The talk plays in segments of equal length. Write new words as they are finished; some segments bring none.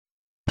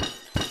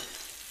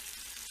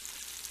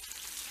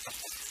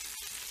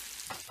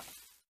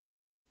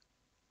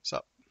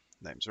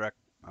Name's Rek,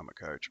 I'm a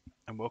coach,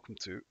 and welcome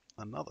to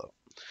another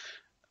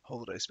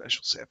holiday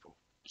special sample.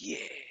 Yeah!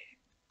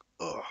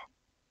 Oh,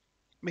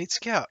 meet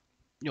Scout.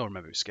 You'll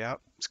remember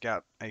Scout.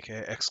 Scout,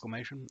 aka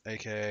exclamation,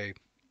 aka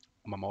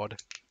my mod,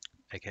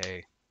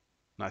 aka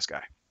nice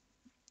guy.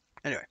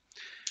 Anyway,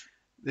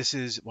 this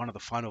is one of the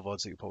final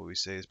VODs that you'll probably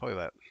see. There's probably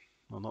about,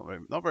 well,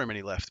 not very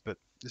many left, but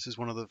this is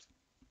one of the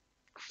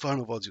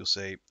final VODs you'll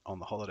see on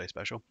the holiday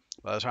special.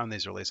 By the time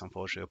these release,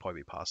 unfortunately, it'll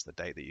probably be past the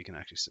date that you can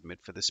actually submit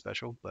for this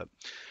special, but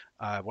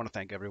I want to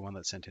thank everyone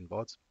that sent in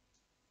VODs.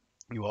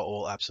 You are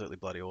all absolutely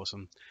bloody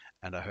awesome,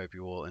 and I hope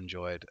you all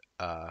enjoyed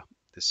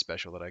this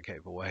special that I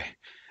gave away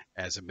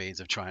as a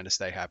means of trying to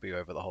stay happy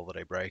over the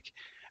holiday break.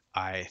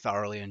 I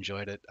thoroughly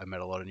enjoyed it. I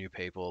met a lot of new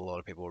people. A lot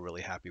of people were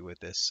really happy with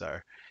this. So,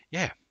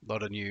 yeah, a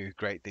lot of new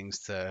great things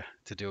to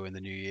do in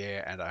the new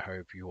year, and I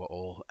hope you are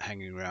all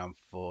hanging around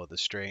for the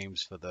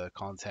streams, for the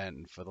content,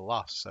 and for the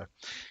laughs. So,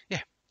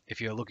 yeah. If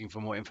you're looking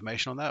for more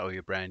information on that, or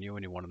you're brand new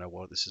and you want to know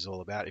what this is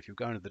all about, if you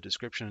go into the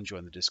description and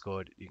join the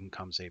Discord, you can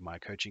come see my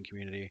coaching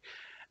community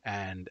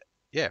and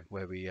yeah,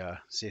 where we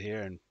sit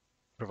here and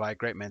provide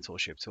great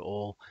mentorship to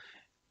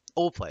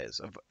all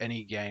players of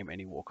any game,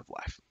 any walk of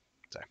life.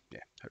 So yeah,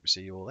 hope to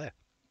see you all there.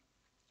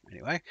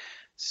 Anyway,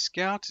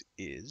 Scout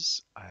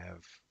is I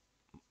have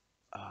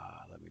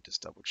let me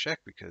just double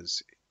check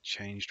because it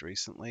changed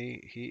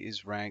recently. He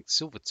is ranked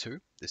Silver 2.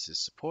 This is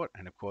support,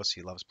 and of course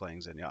he loves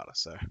playing Zenyatta,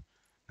 so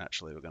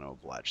naturally we're going to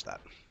oblige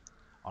that.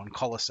 On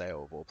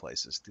Colosseo of all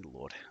places, dear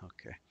lord.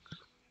 Okay.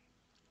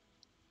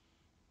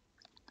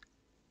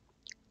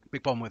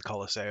 Big problem with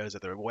Colosseo is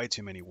that there are way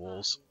too many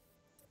walls,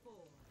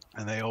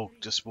 and they all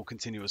just will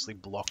continuously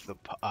block the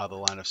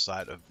line of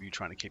sight of you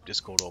trying to keep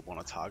Discord Orb on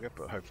a target,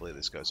 but hopefully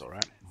this goes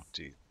alright.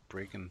 Do you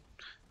break and...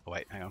 Oh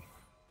wait, hang on.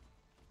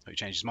 Oh, he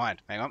changed his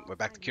mind. Hang on, we're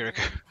back to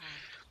Kiriko.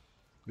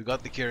 We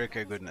got the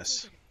Kiriko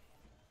goodness.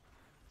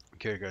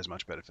 Kiriko is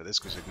much better for this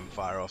because we can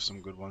fire off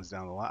some good ones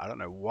down the line. I don't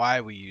know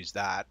why we use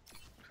that.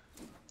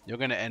 You're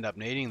going to end up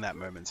needing that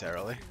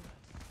momentarily.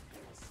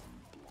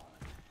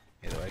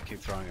 Either way, keep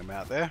throwing them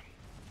out there.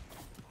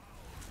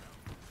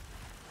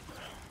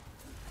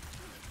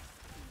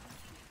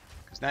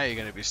 Now you're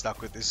going to be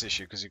stuck with this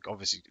issue because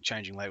obviously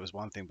changing late was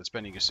one thing, but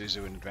spending your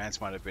Suzu in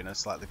advance might have been a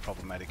slightly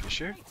problematic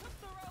issue.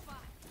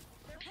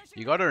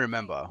 You got to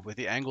remember, with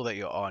the angle that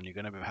you're on, you're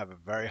going to have a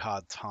very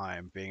hard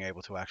time being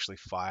able to actually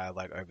fire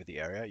like over the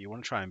area. You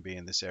want to try and be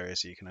in this area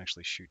so you can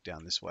actually shoot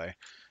down this way,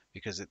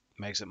 because it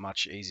makes it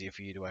much easier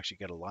for you to actually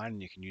get a line,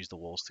 and you can use the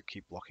walls to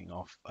keep blocking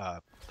off,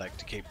 like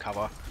to keep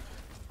cover.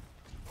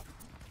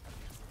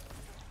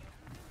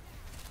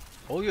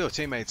 All your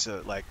teammates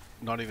are like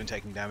not even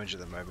taking damage at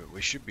the moment.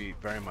 We should be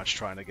very much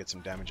trying to get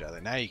some damage out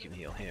there. Now you can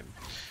heal him,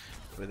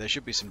 but there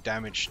should be some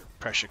damage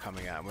pressure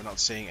coming out. We're not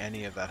seeing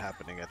any of that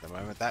happening at the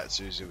moment. That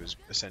Suzu is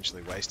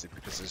essentially wasted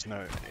because there's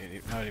not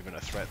even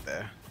a threat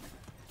there.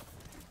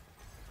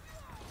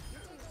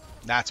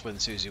 That's when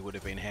Suzu would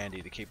have been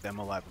handy to keep them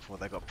alive before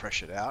they got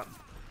pressured out.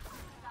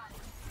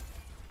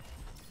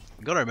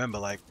 You gotta remember,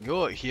 like,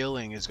 your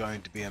healing is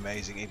going to be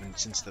amazing even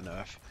since the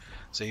nerf.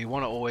 So you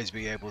want to always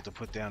be able to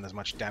put down as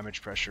much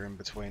damage pressure in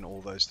between all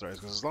those throws,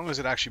 because as long as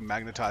it actually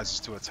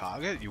magnetizes to a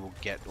target, you will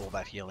get all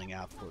that healing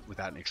output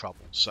without any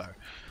trouble. So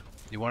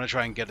you want to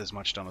try and get as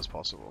much done as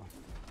possible.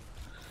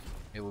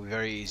 It will be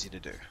very easy to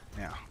do.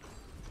 Now,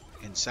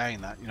 in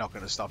saying that, you're not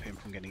going to stop him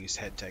from getting his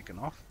head taken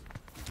off.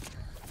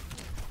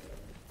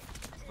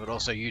 But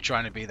also, you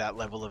trying to be that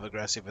level of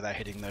aggressive without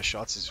hitting those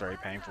shots is very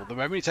painful. The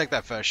moment you take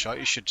that first shot,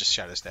 you should just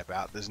shadow step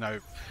out. There's no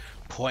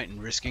point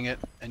in risking it,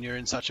 and you're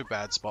in such a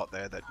bad spot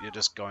there that you're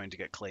just going to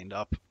get cleaned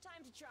up.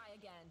 Time to try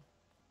again.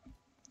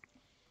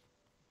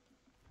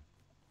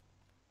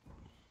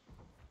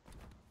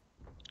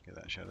 Get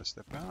that shadow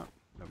step out.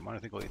 Never mind, I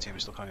think all your team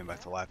is still coming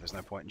back to life. There's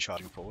no point in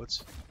charging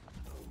forwards.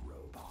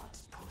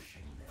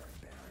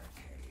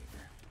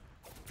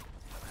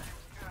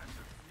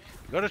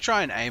 You gotta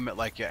try and aim it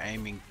like you're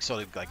aiming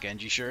sort of like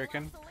Genji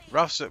Shuriken.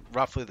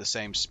 Roughly the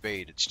same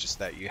speed, it's just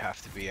that you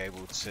have to be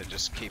able to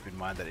just keep in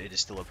mind that it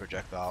is still a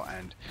projectile,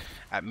 and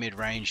at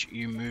mid-range,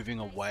 you moving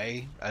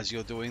away as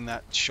you're doing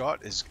that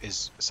shot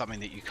is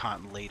something that you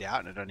can't lead out,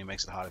 and it only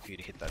makes it harder for you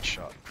to hit that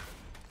shot.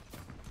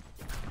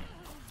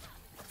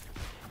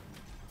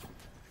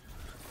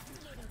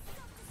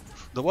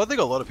 The one thing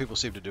a lot of people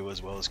seem to do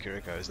as well as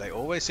Kiriko is they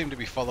always seem to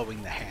be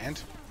following the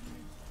hand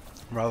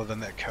rather than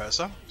their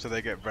cursor, so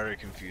they get very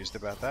confused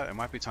about that. It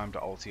might be time to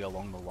ulti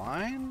along the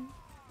line.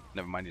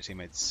 Never mind, your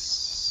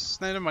teammates.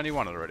 No, never mind, you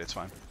won it already, it's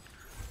fine.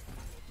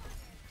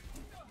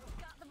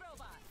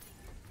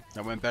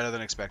 That went better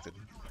than expected.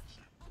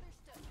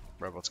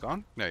 Robot's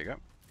gone. There you go.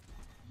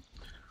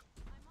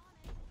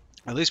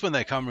 At least when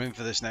they come in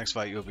for this next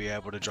fight, you'll be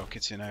able to drop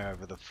Kitsune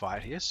over the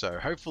fight here, so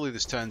hopefully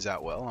this turns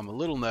out well. I'm a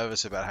little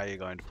nervous about how you're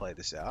going to play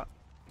this out.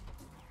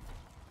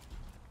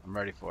 I'm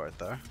ready for it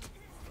though.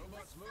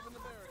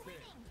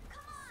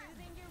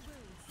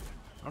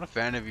 Not a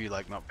fan of you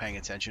like not paying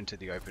attention to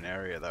the open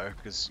area though,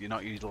 because you're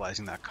not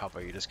utilizing that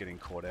cover, you're just getting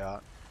caught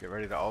out. Get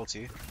ready to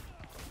ulti.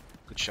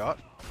 Good shot.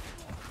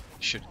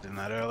 Should have done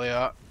that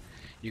earlier.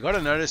 You got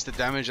to notice the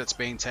damage that's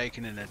being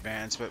taken in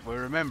advance, but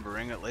we're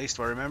remembering, at least,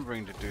 we're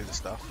remembering to do the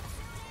stuff.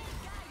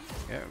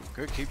 Yeah,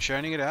 good, keep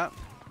churning it out.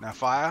 Now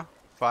fire,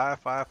 fire,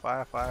 fire,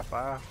 fire, fire,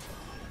 fire.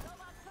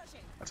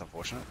 That's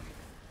unfortunate.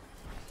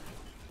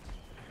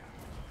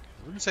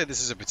 I wouldn't say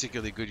this is a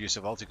particularly good use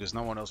of ulti because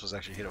no one else was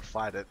actually here to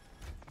fight it.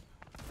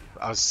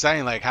 I was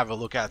saying like have a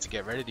look out to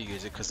get ready to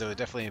use it because there would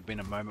definitely have been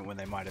a moment when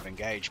they might have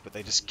engaged, but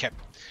they just kept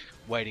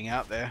waiting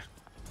out there.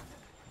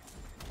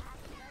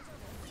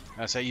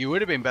 So you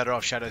would have been better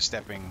off shadow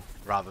stepping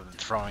rather than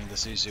throwing the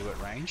Suzu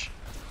at range,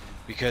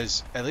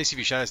 because at least if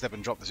you shadow step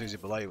and drop the Suzu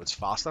below you, it's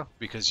faster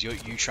because you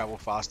travel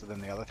faster than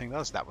the other thing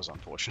does. That was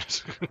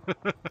unfortunate.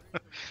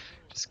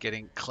 Just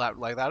getting clapped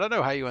like that. I don't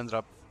know how you ended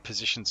up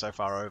positioned so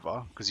far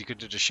over, because you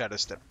could have just shadow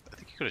step. I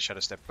think you could have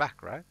shadow stepped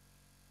back, right?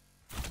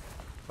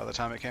 By the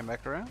time it came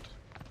back around.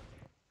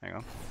 Hang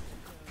on.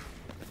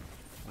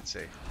 Let's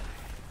see.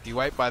 You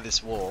wait by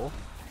this wall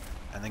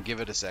and then give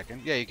it a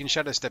second. Yeah, you can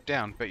shadow step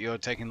down, but you're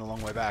taking the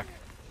long way back.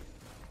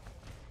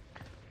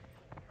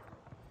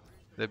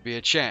 There'd be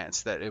a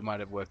chance that it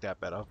might have worked out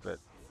better, but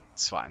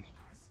it's fine.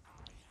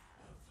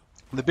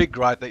 The big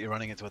gripe that you're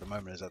running into at the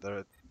moment is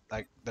that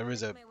there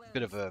is a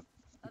bit of a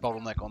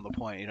bottleneck on the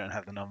point. You don't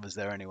have the numbers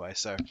there anyway,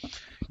 so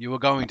you were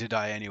going to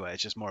die anyway.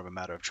 It's just more of a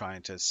matter of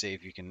trying to see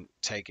if you can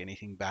take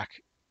anything back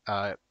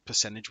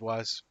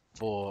percentage-wise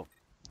for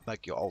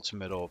like your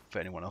ultimate or for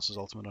anyone else's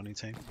ultimate on your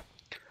team.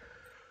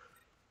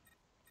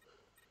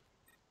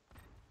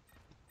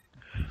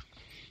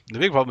 The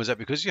big problem is that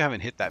because you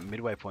haven't hit that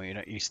midway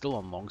point, you're still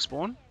on long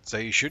spawn, so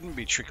you shouldn't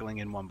be trickling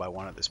in one by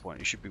one at this point.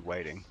 You should be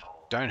waiting.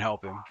 Don't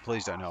help him.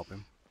 Please don't help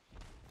him.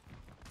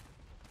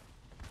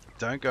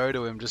 Don't go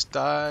to him. Just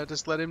die.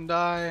 Just let him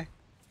die.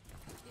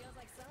 Feels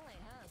like sunlight,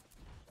 huh?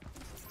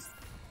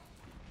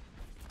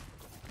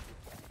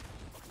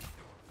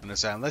 And I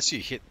say, unless you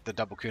hit the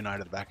double kunai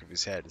to the back of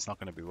his head, it's not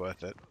going to be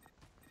worth it.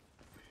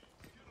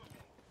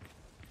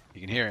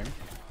 You can hear him.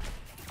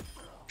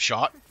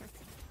 Shot.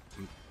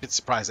 I'm a bit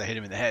surprised I hit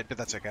him in the head, but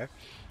that's okay.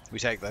 We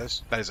take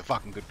those. That is a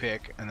fucking good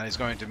pick, and that is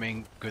going to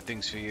mean good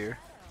things for you.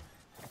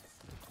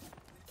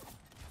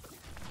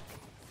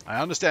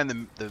 I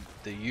understand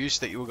the use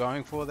that you were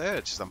going for there.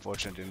 It's just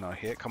unfortunate it did not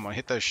hit. Come on,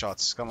 hit those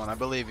shots. Come on, I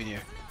believe in you.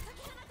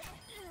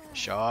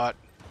 Shot.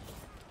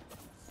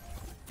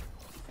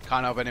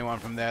 Can't help anyone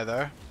from there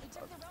though.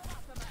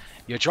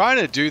 You're trying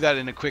to do that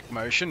in a quick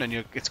motion,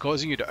 and it's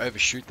causing you to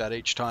overshoot that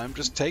each time.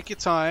 Just take your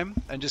time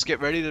and just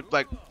get ready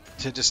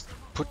to just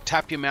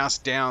tap your mouse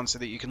down so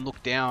that you can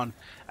look down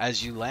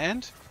as you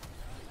land,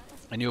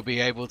 and you'll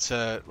be able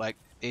to like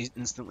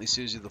instantly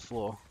Suzu the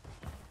floor.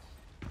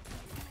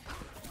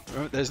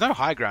 There's no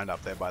high ground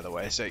up there, by the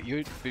way, so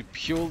you'd be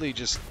purely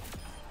just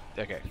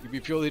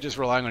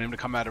relying on him to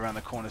come out around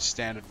the corner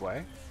standard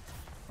way.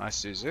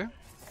 Nice Suzu.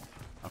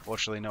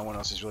 Unfortunately, no one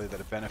else is really there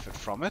to benefit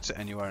from it,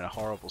 and you are in a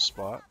horrible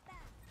spot.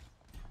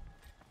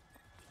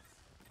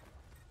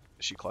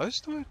 Is she close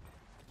to it?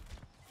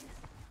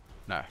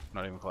 No,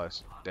 not even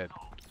close. Dead.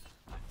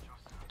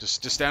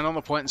 Just stand on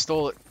the point and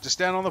stall it. Just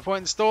stand on the point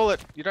and stall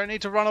it. You don't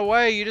need to run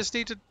away. You just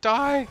need to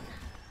die.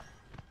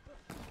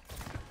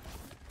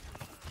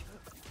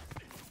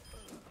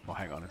 Well,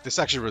 hang on. If this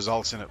actually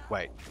results in it...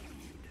 Wait.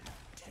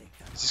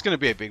 Is this going to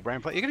be a big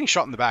brain play? You're getting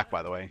shot in the back,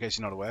 by the way, in case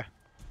you're not aware.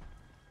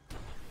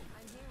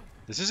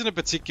 This isn't a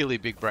particularly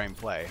big brain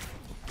play.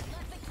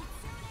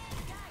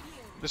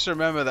 Just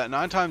remember that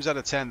 9 times out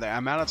of 10, the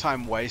amount of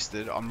time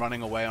wasted on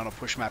running away on a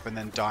push map and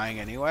then dying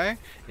anyway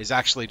is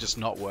actually just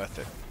not worth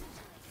it.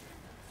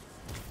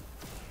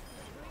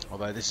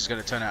 Although this is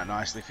going to turn out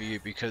nicely for you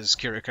because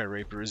Kiriko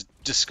Reaper is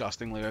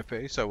disgustingly OP,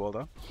 so well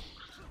done.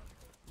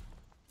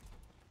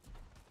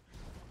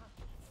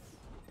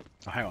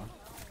 Oh, hang on.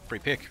 Free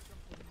pick.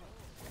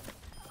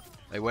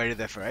 They waited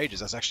there for ages.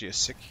 That's actually a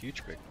sick,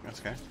 huge pick.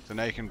 That's okay. So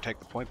now you can take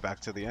the point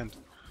back to the end.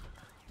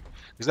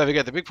 Because don't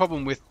forget, the big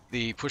problem with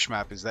the push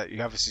map is that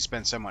you obviously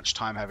spend so much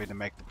time having to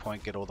make the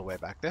point get all the way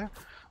back there.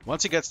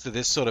 Once it gets to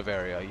this sort of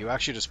area, you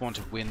actually just want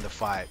to win the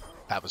fight.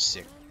 That was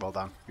sick. Well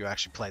done. You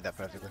actually played that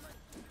perfectly.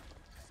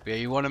 But yeah,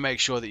 you want to make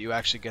sure that you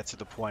actually get to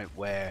the point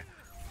where,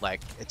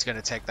 like, it's going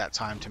to take that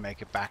time to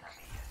make it back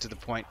to the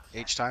point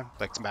each time.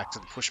 Like, back to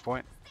the push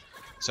point.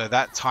 So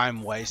that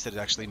time wasted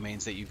actually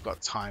means that you've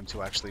got time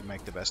to actually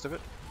make the best of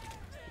it.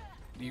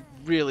 You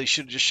really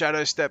should just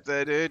shadow step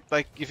there, dude.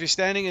 Like, if you're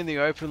standing in the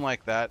open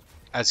like that,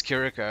 as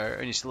Kiriko,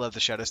 and you still have the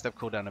shadow step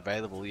cooldown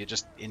available, you're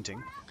just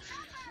inting.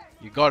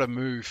 You gotta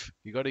move.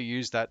 You gotta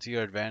use that to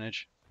your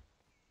advantage.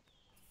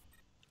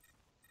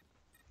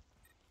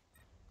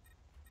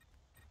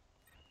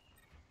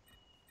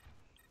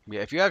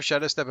 Yeah, if you have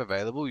shadow step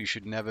available, you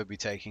should never be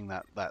taking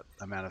that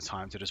amount of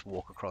time to just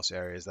walk across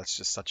areas. That's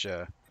just such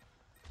a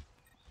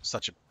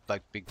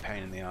like big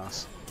pain in the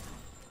ass.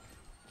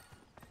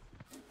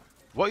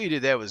 What you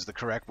did there was the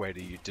correct way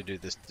to do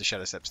this, the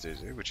shadow steps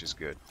Suzu, which is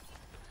good.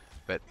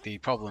 But the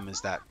problem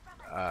is that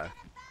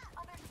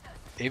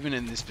even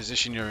in this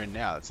position you're in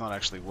now, it's not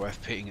actually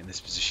worth being in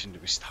this position to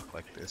be stuck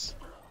like this.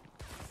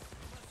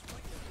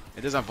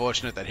 It is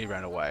unfortunate that he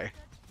ran away.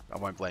 I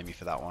won't blame you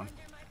for that one.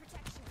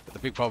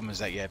 But the big problem is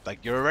that, yeah,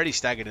 like you're already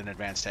staggered in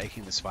advance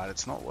taking this fight.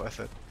 It's not worth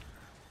it.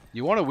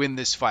 You want to win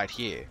this fight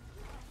here.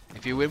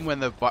 If you win when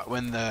the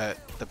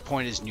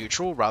point is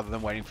neutral, rather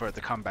than waiting for it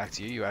to come back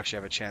to you, you actually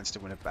have a chance to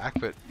win it back.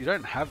 But you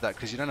don't have that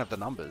because you don't have the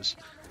numbers.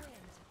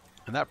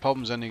 And that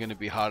problem's only going to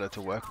be harder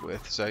to work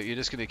with. So you're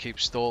just going to keep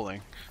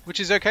stalling. Which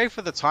is okay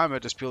for the timer,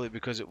 just purely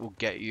because it will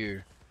get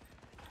you...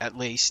 At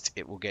least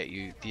it will get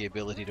you the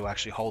ability to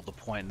actually hold the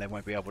point and they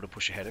won't be able to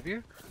push ahead of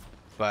you.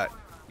 But,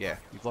 yeah,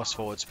 you've lost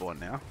forward spawn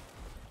now.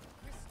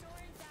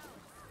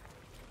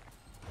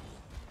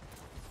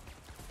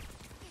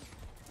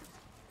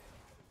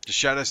 Just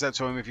shadow step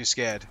to him if you're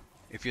scared.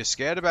 If you're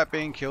scared about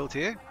being killed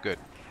here, good.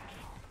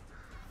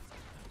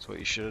 That's what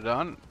you should have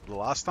done the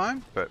last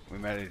time, but we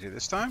made it here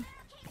this time.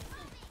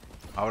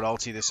 I would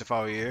ulti this if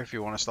I were you, if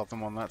you want to stop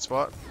them on that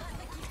spot.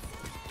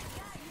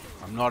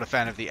 I'm not a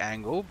fan of the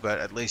angle, but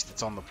at least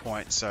it's on the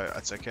point, so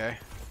that's okay.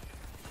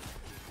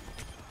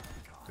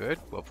 Good,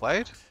 well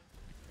played.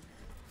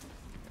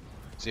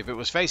 See, if it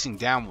was facing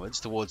downwards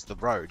towards the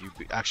road, you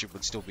actually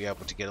would still be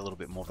able to get a little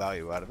bit more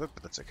value out of it,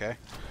 but that's okay.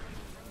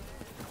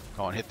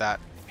 Go on, hit that.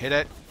 Hit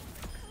it.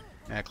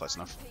 Yeah, close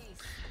enough.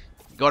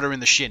 Got her in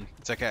the shin.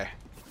 It's okay.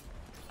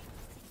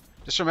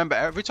 Just remember,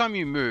 every time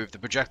you move, the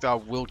projectile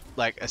will,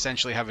 like,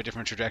 essentially have a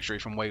different trajectory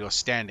from where you're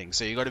standing.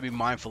 So you got to be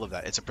mindful of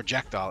that. It's a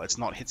projectile. It's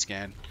not hit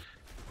scan.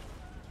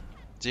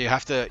 So you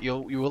have to, you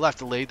will have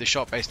to lead the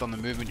shot based on the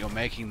movement you're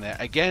making there.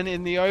 Again,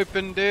 in the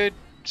open, dude.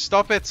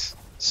 Stop it.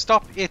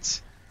 Stop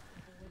it.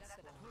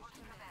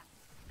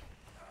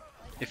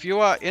 If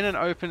you are in an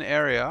open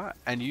area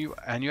and you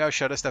have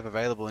shadow step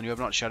available and you have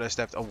not shadow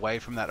stepped away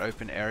from that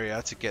open area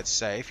to get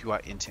safe, you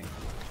are inting.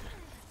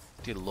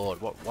 Dear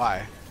Lord, what?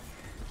 Why?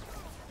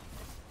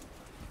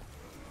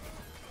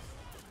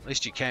 At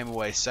least you came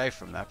away safe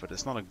from that, but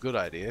it's not a good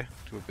idea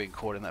to have been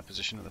caught in that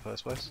position in the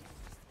first place.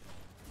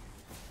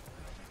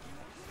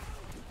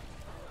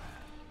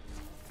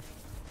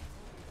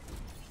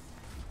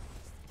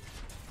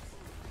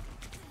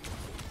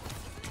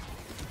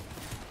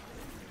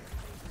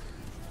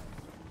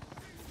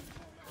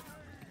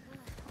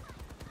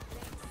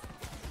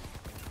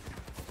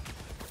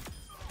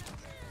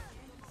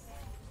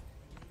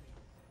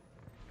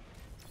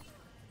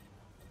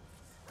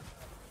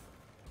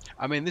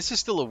 I mean, this is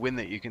still a win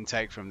that you can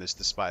take from this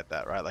despite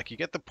that, right? Like, you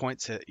get the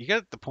point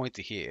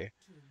to here,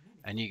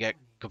 and you get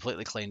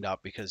completely cleaned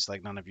up because,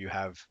 like, none of you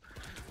have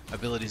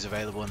abilities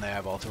available and they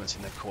have ultimates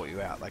and they've caught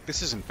you out. Like,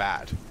 this isn't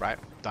bad, right?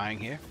 Dying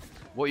here.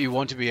 What you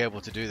want to be able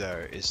to do,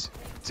 though, is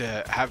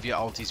to have your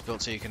ultis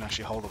built so you can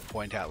actually hold a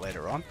point out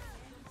later on.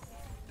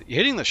 You're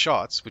hitting the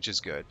shots, which is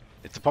good.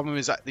 The problem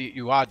is that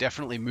you are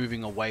definitely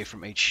moving away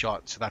from each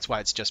shot, so that's why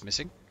it's just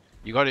missing.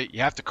 You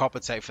have to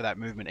compensate for that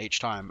movement each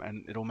time,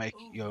 and it'll make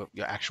your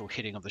actual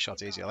hitting of the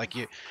shots easier. Like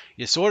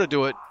you sort of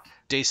do it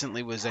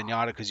decently with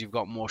Zenyatta because you've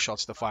got more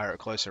shots to fire at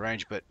closer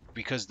range, but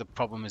because the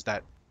problem is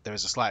that there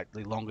is a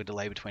slightly longer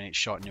delay between each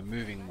shot and you're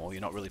moving more,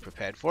 you're not really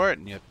prepared for it,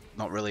 and you're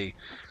not really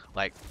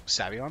like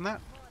savvy on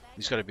that. You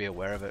just got to be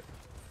aware of it.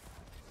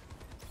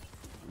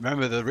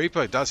 Remember, the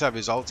Reaper does have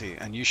his ulti,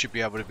 and you should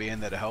be able to be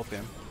in there to help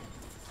him.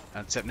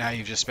 Except now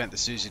you've just spent the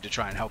Suzy to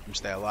try and help him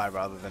stay alive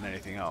rather than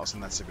anything else,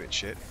 and that's a bit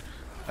shit.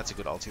 That's a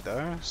good ulti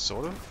though,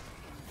 sort of.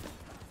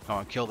 Come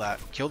on, kill that.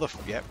 Kill the...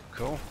 Yep,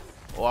 cool.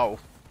 Whoa.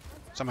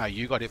 Somehow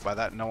you got hit by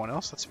that and no one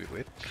else? That's a bit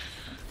weird.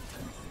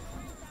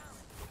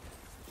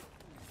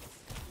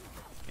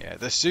 Yeah,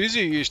 the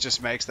Suzy use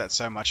just makes that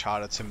so much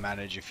harder to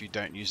manage if you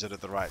don't use it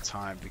at the right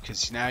time,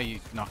 because now you're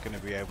not going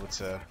to be able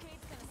to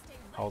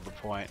hold the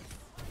point.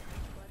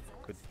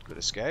 Good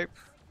escape.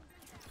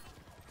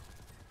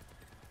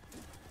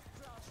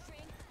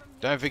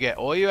 Don't forget,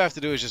 all you have to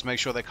do is just make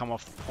sure they come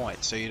off the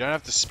point. So you don't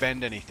have to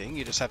spend anything,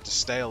 you just have to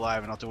stay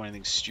alive and not do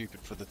anything stupid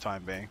for the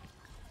time being.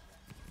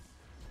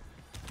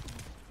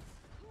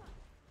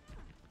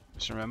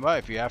 Just remember,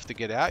 if you have to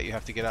get out, you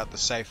have to get out the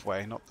safe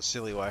way, not the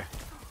silly way.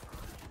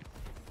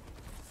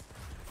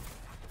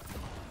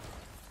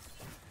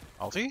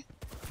 Ulti?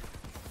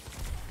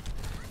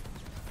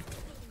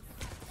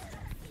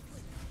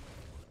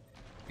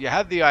 You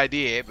had the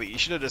idea, but you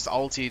should have just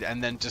ultied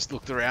and then just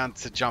looked around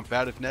to jump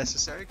out if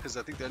necessary, because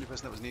I think the only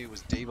person that was near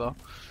was D.Va.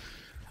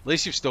 At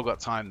least you've still got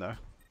time though,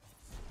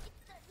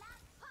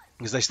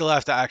 because they still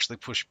have to actually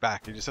push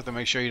back. You just have to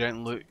make sure you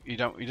don't loot. You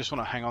just want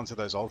to hang on to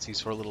those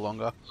ultis for a little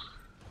longer.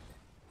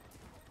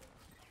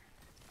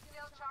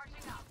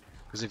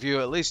 Because if you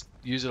at least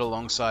use it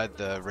alongside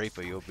the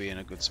Reaper, you'll be in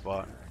a good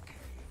spot.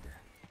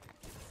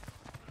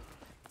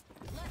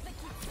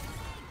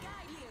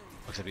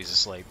 Except he's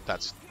asleep.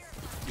 That's...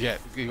 Yeah,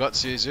 you got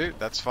Suzu,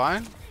 that's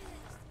fine.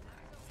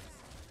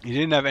 You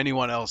didn't have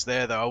anyone else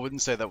there though. I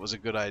wouldn't say that was a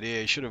good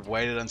idea. You should have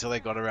waited until they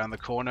got around the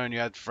corner and you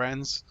had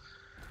friends.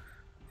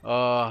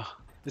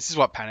 This is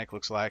what panic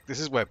looks like. This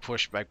is where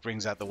pushback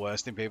brings out the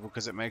worst in people,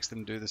 because it makes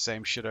them do the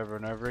same shit over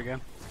and over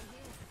again.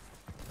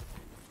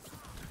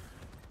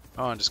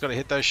 Oh, just gotta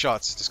hit those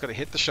shots. Just gotta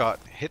hit the shot.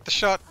 Hit the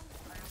shot.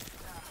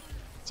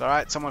 It's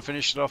alright, someone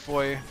finished it off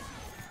for you.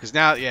 Because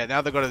now, yeah,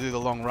 now they've got to do the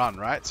long run,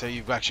 right? So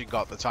you've actually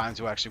got the time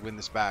to actually win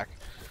this back.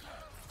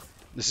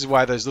 This is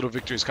why those little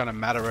victories kind of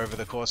matter over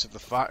the course of the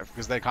fight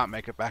because they can't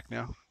make it back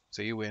now.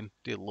 So you win.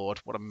 Dear Lord,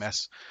 what a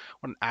mess.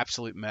 What an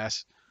absolute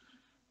mess.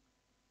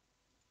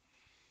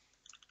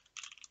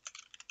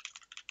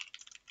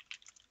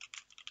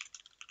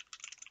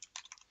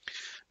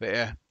 But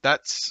yeah,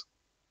 that's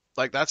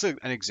an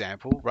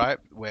example, right?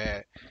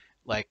 Where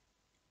like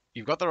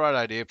you've got the right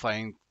idea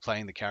playing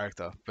the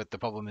character, but the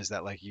problem is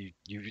that like you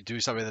do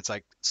something that's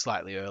like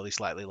slightly early,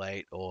 slightly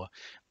late, or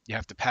you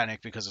have to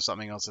panic because of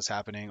something else that's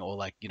happening, or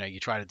like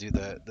you try to do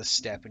the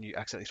step and you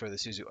accidentally throw the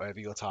Suzu over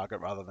your target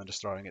rather than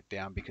just throwing it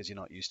down because you're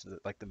not used to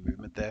the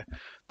movement there.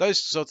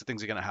 Those sorts of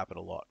things are going to happen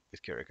a lot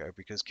with Kiriko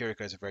because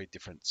Kiriko is a very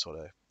different sort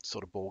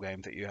of ball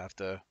game that you have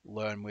to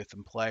learn with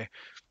and play.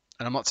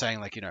 And I'm not saying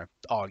like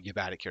oh, you're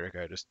bad at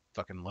Kiriko, just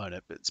fucking learn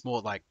it, but it's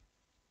more like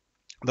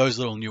those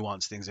little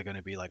nuanced things are going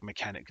to be like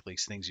mechanically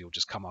things you'll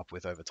just come up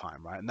with over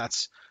time, right? And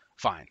that's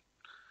fine.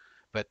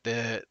 But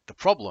the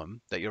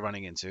problem that you're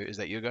running into is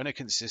that you're going to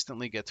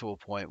consistently get to a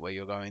point where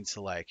you're going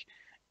to like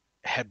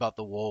headbutt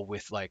the wall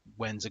with like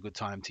when's a good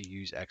time to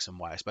use X and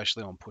Y,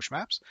 especially on push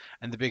maps.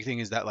 And the big thing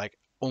is that like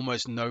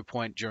almost no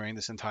point during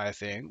this entire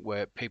thing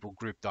where people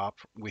grouped up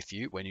with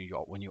you when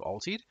you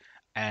ultied,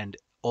 and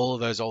all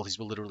of those ultis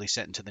were literally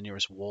sent into the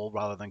nearest wall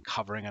rather than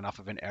covering enough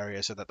of an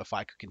area so that the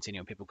fight could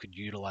continue and people could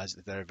utilize it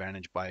to their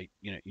advantage by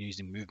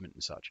using movement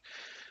and such.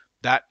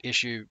 That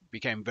issue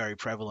became very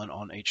prevalent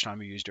on each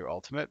time you used your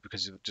ultimate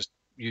because of just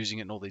using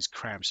it in all these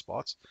cramped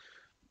spots.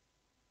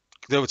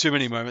 There were too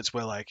many moments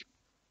where like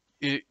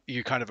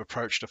you kind of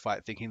approached a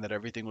fight thinking that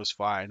everything was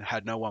fine,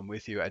 had no one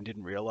with you, and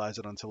didn't realize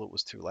it until it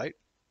was too late.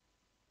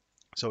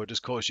 So it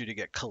just caused you to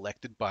get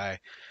collected by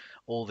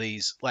all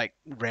these like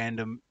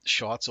random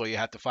shots, or you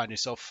had to find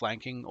yourself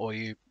flanking, or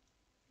you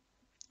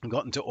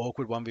got into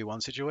awkward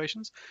 1v1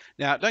 situations.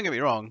 Now, don't get me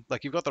wrong,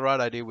 like you've got the right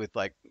idea with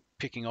like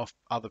picking off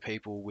other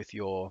people with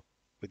your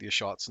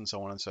shots and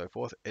so on and so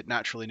forth. It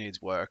naturally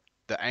needs work.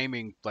 The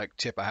aiming like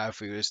tip I have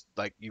for you is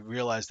like you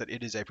realize that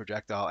it is a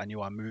projectile and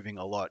you are moving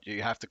a lot.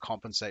 You have to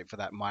compensate for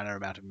that minor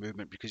amount of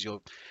movement because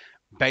you're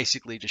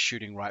basically just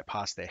shooting right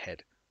past their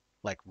head.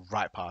 Like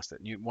right past it.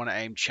 And you want to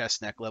aim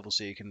chest neck level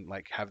so you can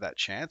like have that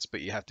chance,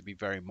 but you have to be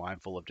very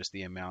mindful of just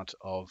the amount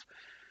of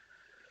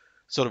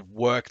sort of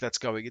work that's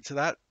going into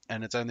that,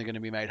 and it's only going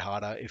to be made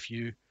harder if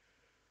you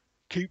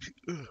keep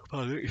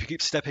if you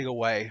keep stepping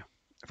away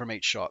from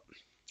each shot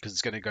because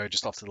it's going to go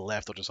just off to the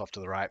left or just off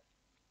to the right.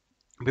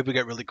 People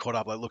get really caught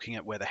up like looking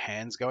at where the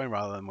hand's going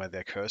rather than where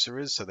their cursor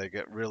is, so they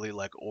get really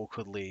like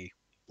awkwardly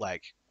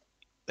like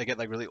they get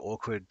like really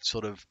awkward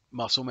sort of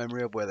muscle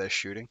memory of where they're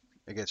shooting.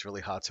 It gets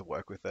really hard to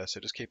work with there,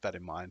 so just keep that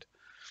in mind.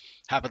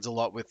 Happens a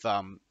lot with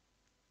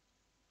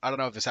I don't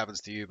know if this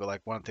happens to you, but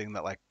like one thing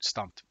that like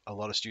stumped a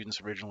lot of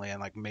students originally, and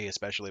like me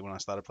especially when I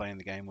started playing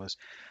the game, was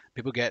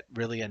people get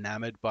really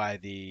enamored by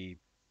the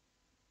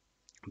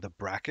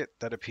bracket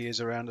that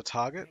appears around a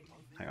target.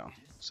 Hang on.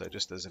 So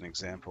just as an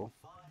example,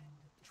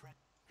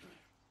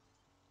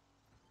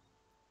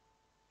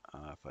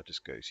 if I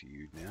just go to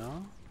you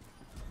now,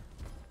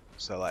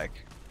 so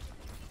like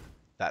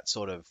that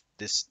sort of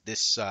this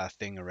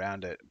thing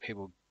around it,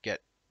 people get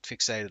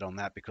fixated on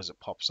that because it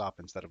pops up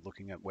instead of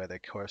looking at where their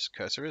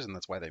cursor is, and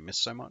that's why they miss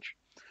so much.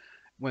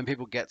 When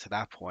people get to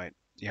that point,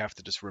 you have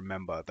to just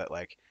remember that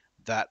like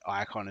that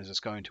icon is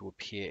just going to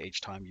appear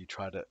each time you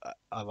try to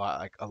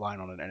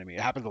align on an enemy.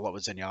 It happens a lot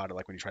with Zenyatta,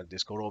 like when you try to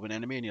Discord orb an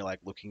enemy and you're like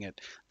looking at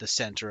the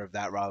center of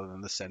that rather than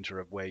the center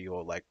of where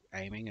you're like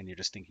aiming, and you're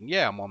just thinking,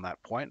 yeah, I'm on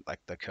that point, like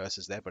the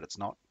cursor's there, but it's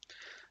not.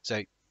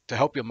 So to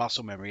help your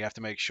muscle memory, you have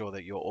to make sure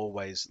that you're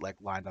always like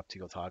lined up to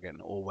your target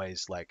and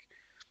always like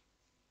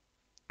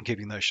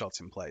keeping those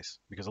shots in place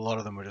because a lot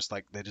of them are just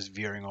like they're just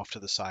veering off to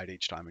the side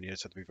each time, and you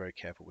just have to be very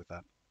careful with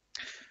that.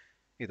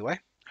 Either way,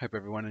 hope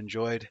everyone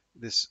enjoyed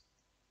this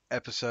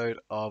episode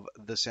of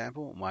The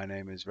Sample. My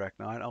name is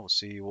RekNYNE. I will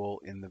see you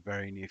all in the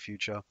very near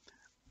future.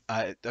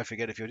 Don't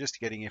forget, if you're just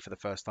getting here for the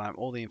first time,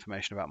 all the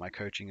information about my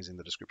coaching is in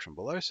the description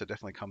below, so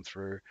definitely come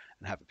through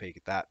and have a peek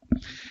at that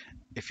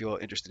if you're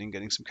interested in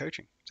getting some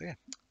coaching. So yeah,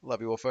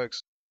 love you all,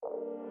 folks.